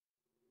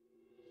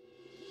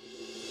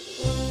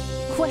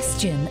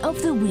Question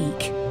of the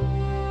Week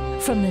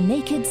from the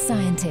Naked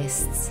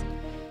Scientists.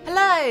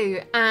 Hello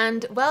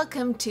and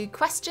welcome to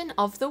Question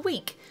of the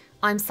Week.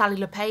 I'm Sally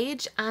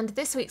LePage and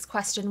this week's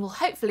question will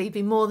hopefully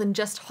be more than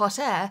just hot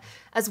air,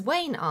 as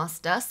Wayne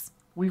asked us.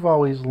 We've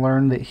always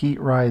learned that heat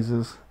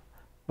rises,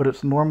 but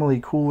it's normally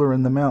cooler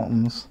in the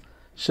mountains.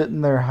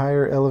 Shouldn't their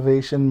higher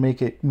elevation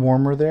make it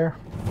warmer there?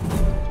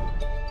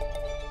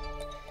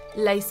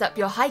 Lace up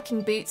your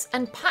hiking boots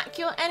and pack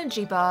your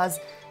energy bars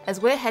as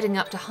we're heading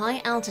up to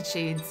high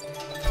altitudes.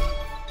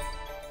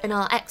 And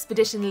our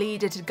expedition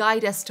leader to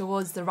guide us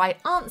towards the right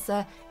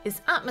answer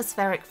is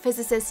atmospheric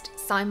physicist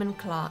Simon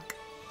Clarke.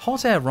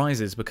 Hot air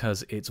rises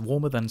because it's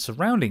warmer than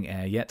surrounding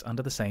air, yet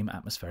under the same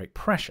atmospheric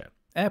pressure.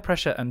 Air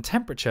pressure and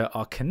temperature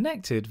are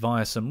connected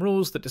via some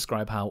rules that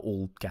describe how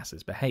all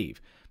gases behave.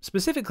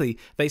 Specifically,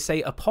 they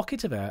say a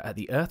pocket of air at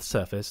the Earth's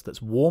surface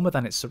that's warmer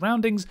than its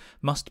surroundings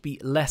must be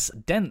less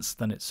dense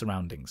than its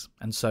surroundings.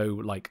 And so,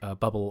 like a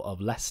bubble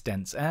of less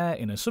dense air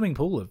in a swimming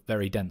pool of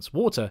very dense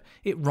water,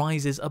 it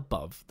rises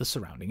above the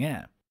surrounding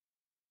air.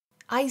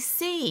 I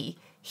see.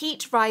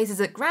 Heat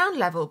rises at ground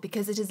level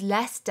because it is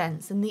less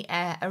dense than the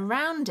air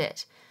around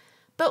it.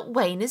 But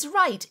Wayne is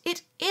right,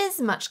 it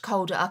is much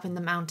colder up in the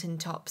mountain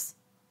tops.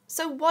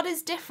 So what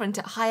is different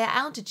at higher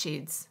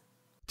altitudes?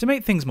 To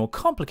make things more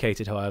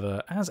complicated,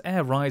 however, as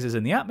air rises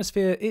in the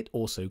atmosphere, it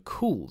also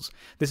cools.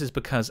 This is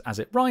because as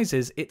it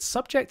rises, it's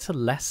subject to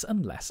less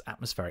and less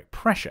atmospheric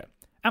pressure.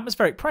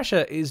 Atmospheric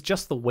pressure is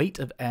just the weight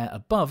of air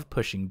above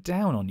pushing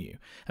down on you,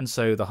 and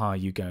so the higher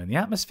you go in the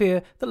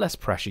atmosphere, the less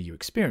pressure you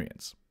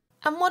experience.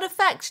 And what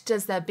effect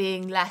does there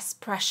being less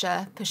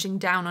pressure pushing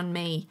down on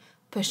me,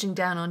 pushing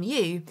down on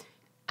you,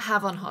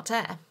 have on hot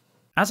air?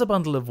 As a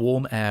bundle of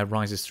warm air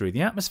rises through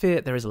the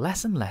atmosphere, there is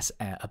less and less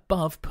air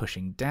above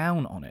pushing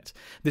down on it.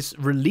 This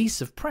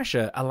release of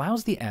pressure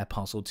allows the air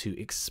parcel to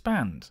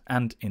expand,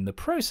 and in the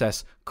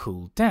process,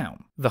 cool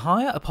down. The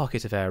higher a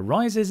pocket of air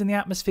rises in the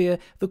atmosphere,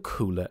 the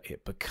cooler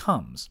it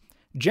becomes.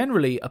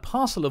 Generally, a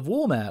parcel of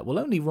warm air will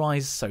only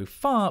rise so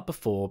far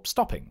before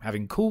stopping,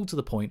 having cooled to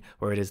the point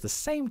where it is the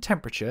same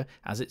temperature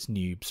as its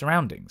new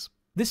surroundings.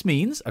 This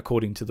means,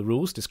 according to the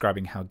rules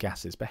describing how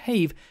gases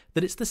behave,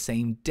 that it's the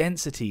same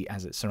density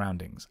as its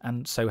surroundings,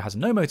 and so has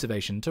no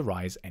motivation to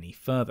rise any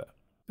further.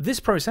 This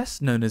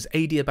process, known as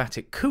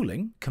adiabatic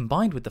cooling,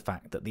 combined with the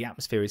fact that the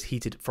atmosphere is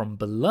heated from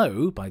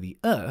below by the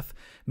Earth,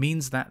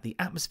 means that the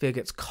atmosphere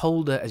gets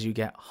colder as you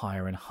get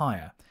higher and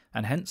higher,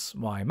 and hence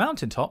why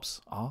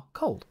mountaintops are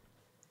cold.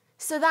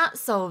 So that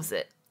solves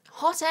it.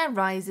 Hot air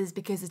rises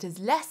because it is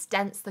less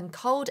dense than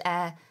cold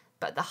air,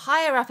 but the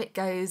higher up it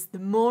goes, the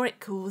more it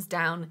cools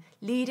down,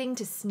 leading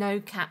to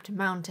snow-capped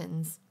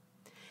mountains.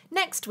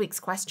 Next week's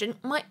question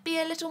might be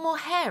a little more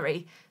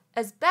hairy,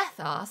 as Beth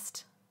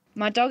asked,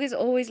 "My dog is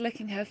always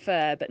licking her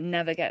fur but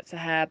never gets a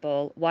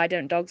hairball. Why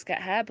don't dogs get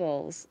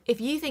hairballs?"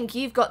 If you think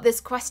you've got this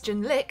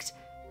question licked,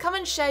 come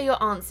and share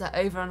your answer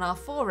over on our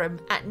forum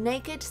at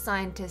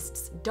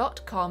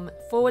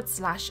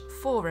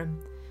nakedscientists.com/forum.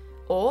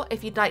 Or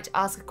if you'd like to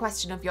ask a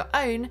question of your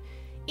own,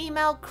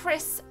 email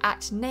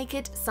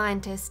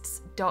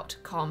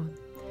chris@nakedscientists.com.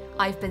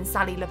 I've been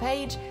Sally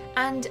LePage,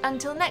 and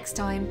until next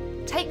time,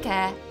 take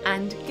care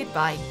and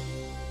goodbye.